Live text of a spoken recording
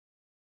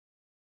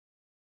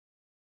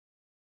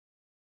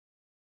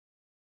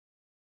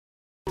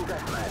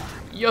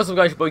Yo, what's up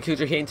guys, your boy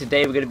Killjoy here, and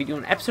today we're going to be doing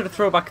an episode of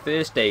Throwback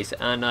Thursdays,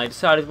 and I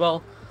decided,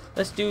 well,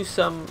 let's do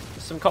some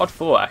COD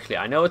 4 actually.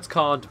 I know it's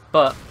COD,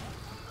 but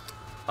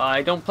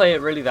I don't play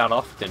it really that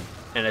often,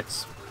 and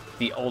it's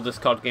the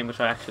oldest COD game which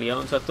I actually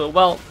own, so I thought,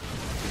 well,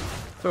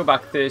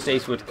 Throwback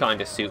Thursdays would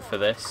kind of suit for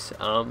this.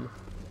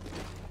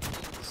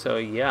 So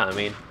yeah, I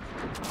mean,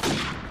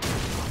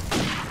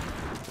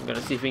 I'm going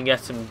to see if we can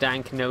get some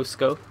dank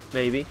no-scope,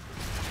 maybe.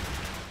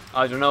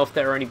 I don't know if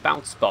there are any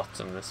bounce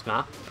spots on this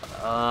map.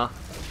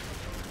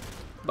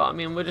 But I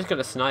mean, we're just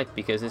gonna snipe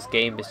because this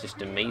game is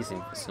just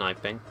amazing for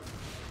sniping,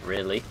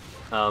 really.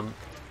 And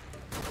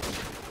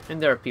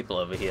there are people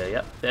over here.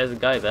 Yep, there's a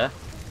guy there.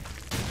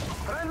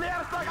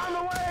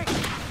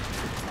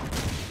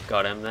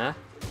 Got him there.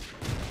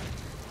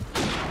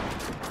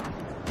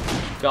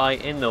 Guy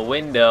in the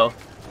window.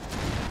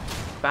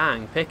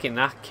 Bang, picking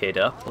that kid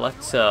up.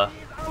 Let's let's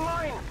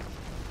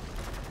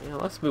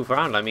move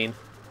around. I mean,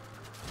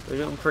 we're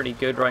doing pretty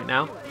good right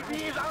now.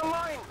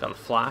 Got a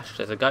flash.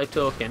 There's a guy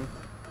talking.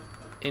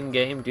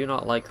 In-game, do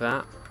not like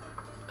that.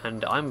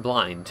 And I'm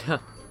blind.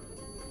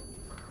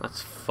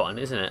 That's fun,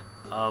 isn't it?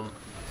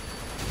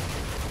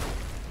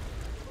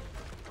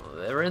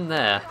 They're in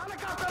there.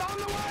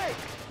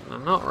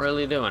 I'm not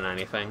really doing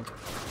anything.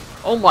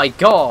 Oh my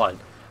god!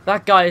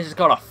 That guy has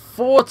got a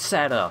fort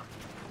set up!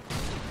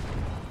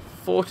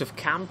 Fort of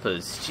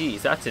campers.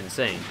 Jeez, that's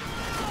insane.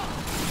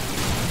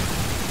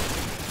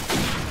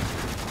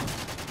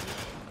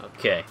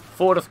 Okay.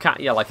 Fort of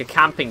yeah, like a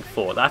camping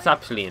fort. That's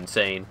absolutely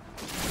insane.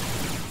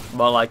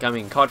 But like, I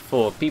mean, COD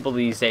 4, people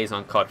these days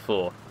on COD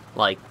 4,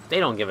 like, they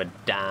don't give a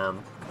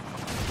damn.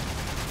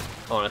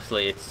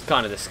 Honestly, it's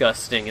kind of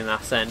disgusting in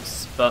that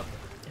sense, but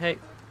hey,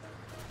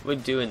 we're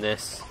doing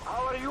this.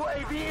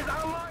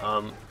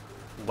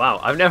 Wow,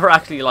 I've never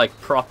actually like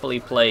properly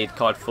played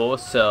COD 4,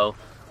 so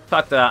the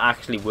fact that that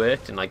actually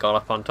worked and I got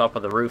up on top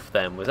of the roof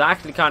then was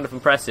actually kind of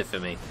impressive for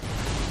me.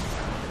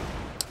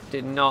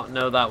 Did not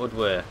know that would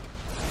work.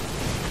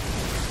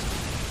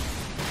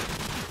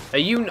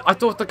 I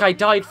thought the guy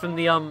died from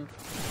the,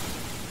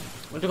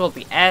 what do you call it,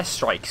 the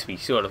airstrikes we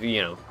sort of,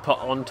 you know, put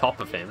on top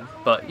of him.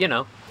 But, you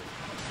know,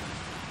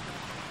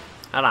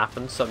 that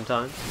happens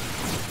sometimes.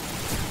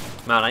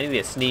 Man, I need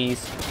to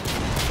sneeze.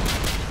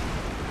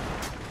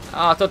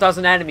 Oh, I thought that was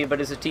an enemy, but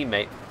it's a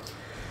teammate.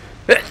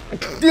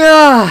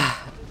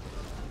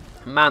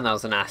 Man, that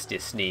was the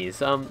nastiest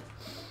sneeze.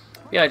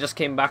 Yeah, I just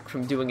came back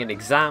from doing an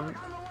exam.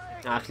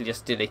 I actually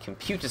just did a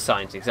computer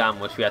science exam,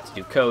 which we had to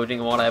do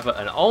coding and whatever,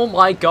 and oh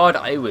my god,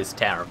 I was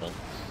terrible.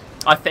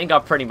 I think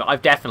I've failed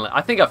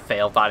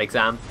that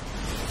exam.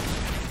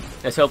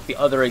 Let's hope the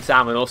other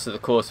exam and also the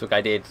coursework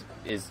I did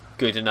is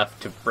good enough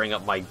to bring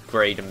up my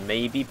grade and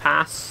maybe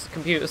pass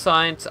computer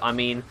science. I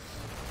mean,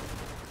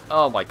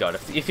 oh my god,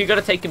 if you're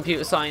gonna take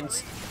computer science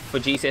for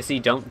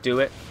GCSE, don't do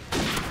it.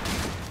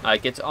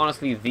 Like, it's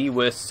honestly the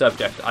worst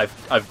subject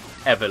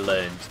I've ever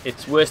learned.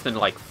 It's worse than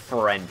like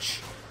French.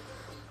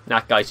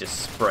 That guy's just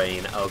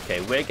spraying. Okay,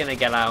 we're gonna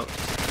get out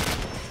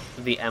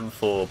the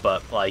M4,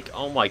 but like,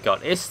 oh my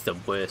god, it's the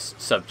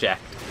worst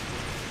subject.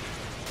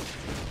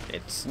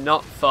 It's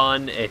not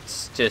fun,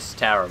 it's just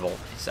terrible.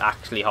 It's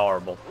actually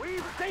horrible.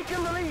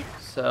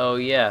 So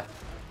yeah,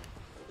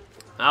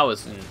 that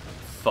wasn't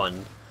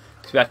fun.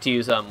 Because we had to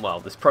use, well,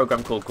 this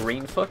program called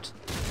Greenfoot,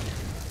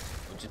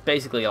 which is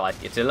basically like,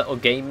 it's a little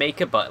game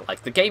maker, but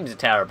like, the games are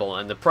terrible,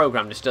 and the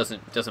program just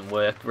doesn't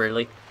work,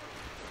 really.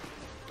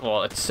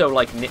 Well, it's so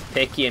like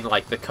nitpicky, and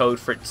like the code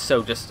for it's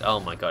so just, oh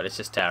my god, it's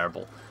just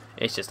terrible.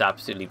 It's just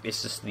absolutely,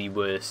 it's just the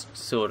worst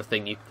sort of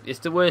thing. It's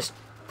the worst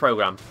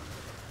program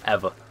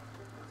ever.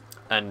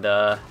 And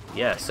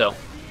yeah, so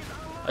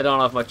I don't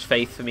have much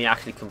faith for me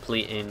actually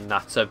completing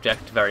that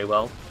subject very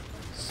well.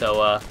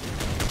 So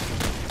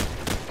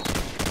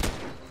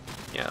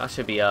yeah, that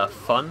should be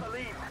fun.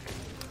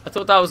 I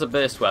thought that was a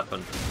burst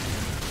weapon.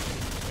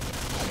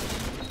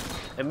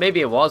 And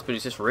maybe it was, but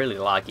it's just really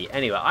laggy.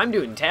 Anyway, I'm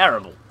doing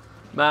terrible.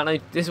 Man,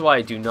 this is why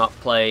I do not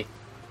play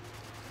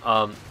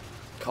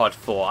COD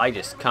 4. I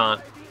just can't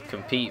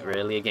compete,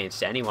 really,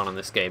 against anyone on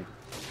this game.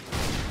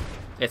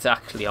 It's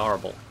actually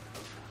horrible.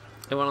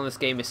 Everyone on this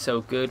game is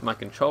so good. My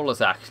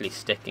controller's actually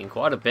sticking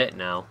quite a bit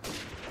now.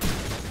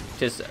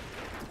 Which is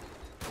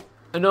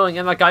annoying.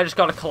 And that guy just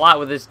got to collide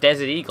with his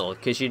Desert Eagle,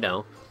 because, you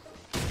know.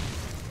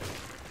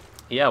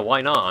 Yeah,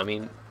 why not? I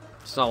mean,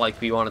 it's not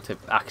like we wanted to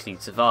actually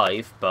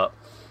survive, but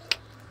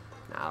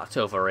nah, that's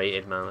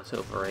overrated, man. That's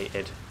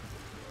overrated.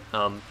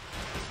 Oh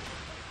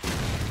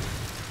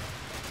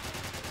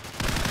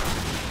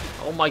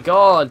my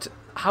god!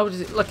 How does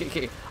it look?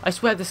 Okay, I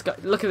swear this guy.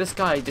 Look at this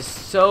guy, just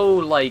so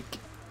like.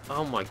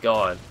 Oh my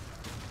god!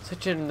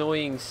 Such an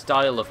annoying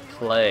style of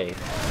play.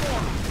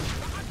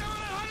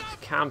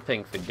 Just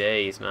camping for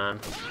days,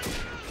 man.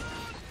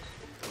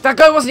 That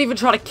guy wasn't even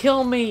trying to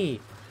kill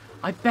me.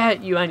 I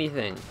bet you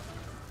anything.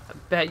 I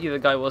bet you the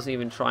guy wasn't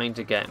even trying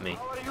to get me.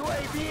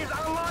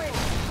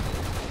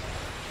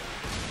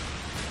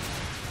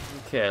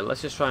 Okay,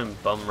 let's just try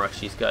and bum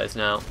rush these guys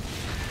now.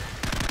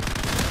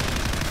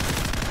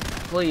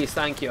 Please,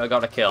 thank you, I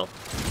got a kill.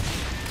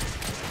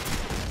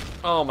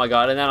 Oh my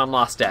god, and then I'm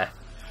last death.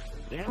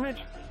 Damage?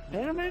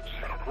 Damage?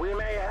 We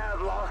may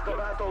have lost the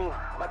battle,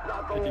 but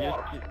not the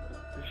war.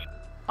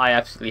 I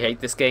absolutely hate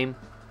this game.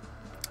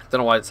 Don't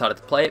know why I decided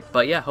to play it,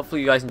 but yeah,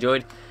 hopefully you guys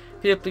enjoyed.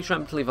 If you did, please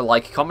remember to leave a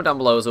like, comment down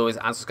below as always,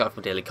 and subscribe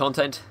for daily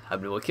content.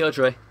 I've been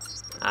vKilljoyy,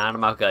 and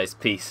I'm out guys,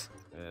 peace.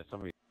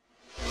 Somebody